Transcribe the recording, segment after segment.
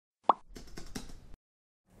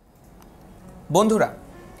বন্ধুরা,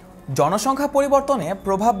 জনসংখ্যা পরিবর্তনে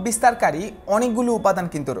প্রভাব বিস্তারকারী অনেকগুলো উপাদান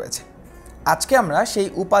কিন্তু রয়েছে। আজকে আমরা সেই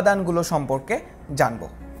উপাদানগুলো সম্পর্কে জানব।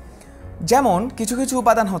 যেমন কিছু কিছু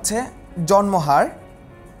উপাদান হচ্ছে জন্মহার,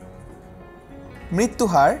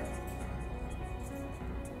 মৃত্যুহার,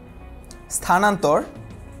 স্থানান্তর,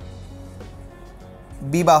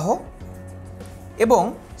 বিবাহ এবং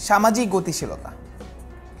সামাজিক গতিশীলতা।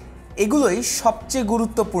 এগুলোই সবচেয়ে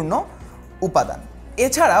গুরুত্বপূর্ণ উপাদান।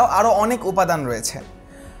 এছাড়াও আরও অনেক উপাদান রয়েছে।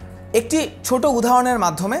 একটি ছোট উদাহরণের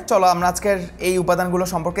মাধ্যমে চলো আমরা আজকের এই উপাদানগুলো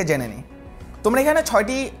সম্পর্কে জেনে নিই। তোমরা এখানে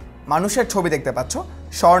 6টি মানুষের ছবি দেখতে পাচ্ছ: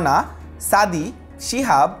 স্বর্ণা, সাদি,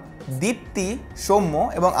 শিহাব, দীপ্তি, সৌম্য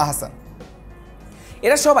এবং আহসান।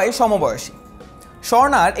 এরা সবাই সমবয়সী।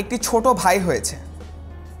 স্বর্ণার একটি ছোট ভাই হয়েছে।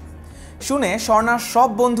 শুনে স্বর্ণার সব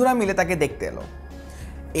বন্ধুরা মিলে তাকে দেখতে এলো।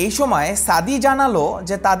 এই সময় সাদি জানালো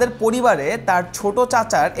যে তাদের পরিবারে তার ছোট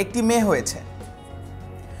চাচার একটি মেয়ে হয়েছে,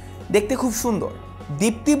 দেখতে খুব সুন্দর।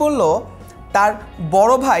 দীপ্তি বলল তার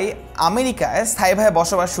বড় ভাই আমেরিকায় স্থায়ীভাবে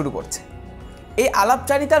বসবাস শুরু করছে। এই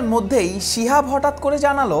আলাপচারিতার মধ্যেই শিহাব হঠাৎ করে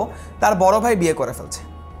জানালো তার বড় ভাই বিয়ে করে ফেলছে।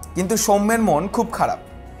 কিন্তু সৌম্যের মন খুব খারাপ,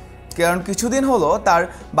 কারণ কিছুদিন হলো তার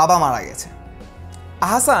বাবা মারা গেছে।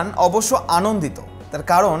 আহসান অবশ্য আনন্দিত, তার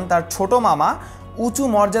কারণ তার ছোট মামা উঁচু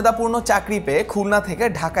মর্যাদাপূর্ণ চাকরি পেয়ে খুলনা থেকে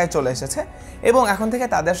ঢাকায় চলে এসেছে এবং এখন থেকে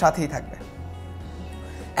তাদের সাথেই থাকবে।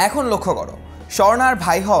 এখন লক্ষ্য করো, স্বর্ণার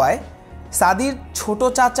ভাই হওয়ায়, সাদির ছোট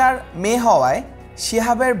চাচার মেয়ে হওয়ায়,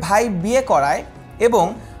 শিহাবের ভাই বিয়ে করায় এবং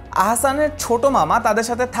আহসানের ছোট মামা তাদের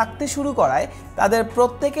সাথে থাকতে শুরু করায় তাদের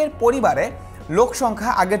প্রত্যেকের পরিবারে লোক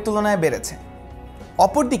সংখ্যা আগের তুলনায় বেড়েছে।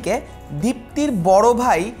 অপরদিকে দীপ্তির বড়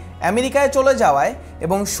ভাই আমেরিকায় চলে যাওয়ায়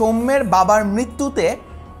এবং সৌম্যের বাবার মৃত্যুতে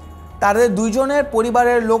তাদের দুইজনের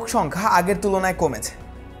পরিবারের লোক সংখ্যা আগের তুলনায় কমেছে।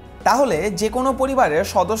 তাহলে যে কোনো পরিবারের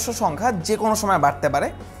সদস্য সংখ্যা যে কোনো সময় বাড়তে পারে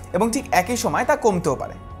এবং ঠিক একই সময় তা কমতেও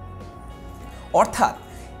পারে। অর্থাৎ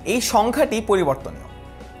এই সংখ্যাটি পরিবর্তনীয়।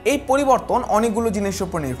 এই পরিবর্তন অনেকগুলো জিনিসের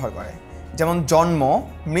উপর নির্ভর করে, যেমন জন্ম,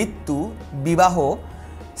 মৃত্যু, বিবাহ,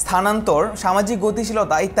 স্থানান্তর, সামাজিক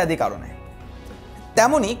গতিশীলতা ইত্যাদি কারণে।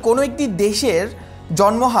 তেমনি কোনো একটি দেশের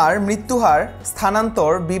জন্মহার, মৃত্যুহার,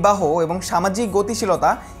 স্থানান্তর, বিবাহ এবং সামাজিক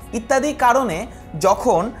গতিশীলতা ইত্যাদি কারণে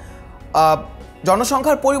যখন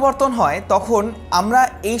জনসংখ্যার পরিবর্তন হয়, তখন আমরা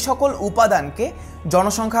এই সকল উপাদানকে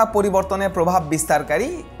জনসংখ্যা পরিবর্তনে প্রভাব বিস্তারকারী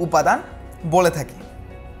উপাদান বলে থাকি।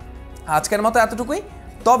 আজকের মতো এতটুকুই।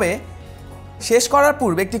 তবে শেষ করার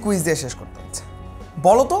পূর্বে একটি কুইজ দিয়ে শেষ করতে হচ্ছে।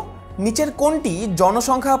 বলো তো, নিচের কোনটি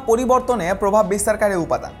জনসংখ্যা পরিবর্তনে প্রভাব বিস্তারকারী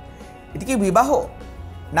উপাদান? এটি কি বিবাহ,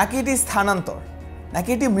 নাকি এটি স্থানান্তর, নাকি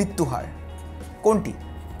এটি মৃত্যুহার? কোনটি?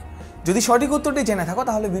 যদি সঠিক উত্তরটি জেনে থাকো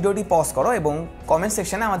তাহলে ভিডিওটি পজ করো এবং কমেন্ট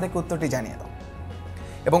সেকশনে আমাদেরকে উত্তরটি জানিয়ে দাও।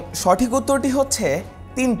 এবং সঠিক উত্তরটি হচ্ছে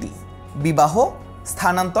 3টি: বিবাহ,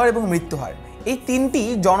 স্থানান্তর এবং মৃত্যুহার। এই 3টি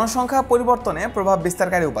জনসংখ্যা পরিবর্তনে প্রভাব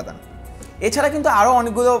বিস্তারকারী উপাদান। এছাড়া কিন্তু আরও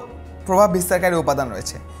অনেকগুলো প্রভাব বিস্তারকারী উপাদান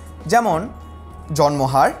রয়েছে, যেমন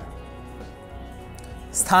জন্মহার,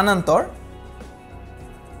 স্থানান্তর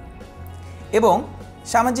এবং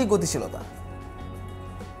সামাজিক গতিশীলতা।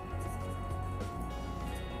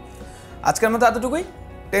 আজকের মতো এতটুকুই।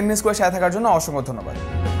 10 মিনিটস করে সাথে থাকার জন্য অসংখ্য ধন্যবাদ।